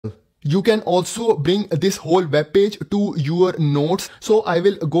You can also bring this whole web page to your notes. So I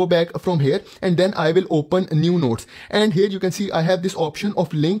will go back from here and then I will open new notes. And here you can see I have this option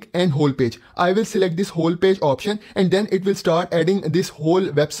of link and whole page. I will select this whole page option and then it will start adding this whole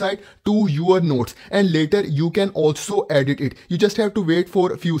website to your notes. And later you can also edit it. You just have to wait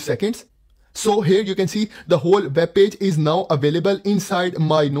for a few seconds. So here you can see the whole web page is now available inside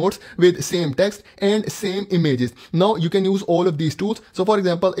my notes with same text and same images. Now you can use all of these tools. So for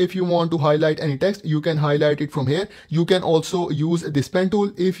example, if you want to highlight any text, you can highlight it from here. You can also use this pen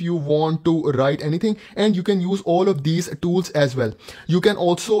tool if you want to write anything, and you can use all of these tools as well. You can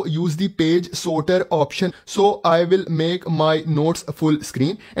also use the page sorter option. So I will make my notes full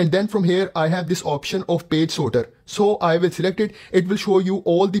screen, and then from here I have this option of page sorter. So I will select it. It will show you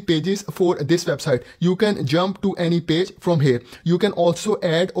all the pages for this website. You can jump to any page from here. You can also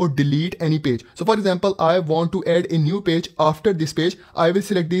add or delete any page. So for example, I want to add a new page after this page. I will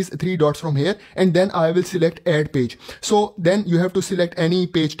select these three dots from here and then I will select add page. So then you have to select any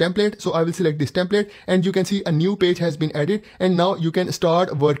page template. So I will select this template and you can see a new page has been added, and now you can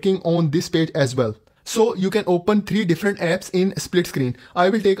start working on this page as well. So you can open three different apps in split screen. I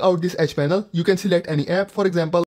will take out this H panel. You can select any app. For example,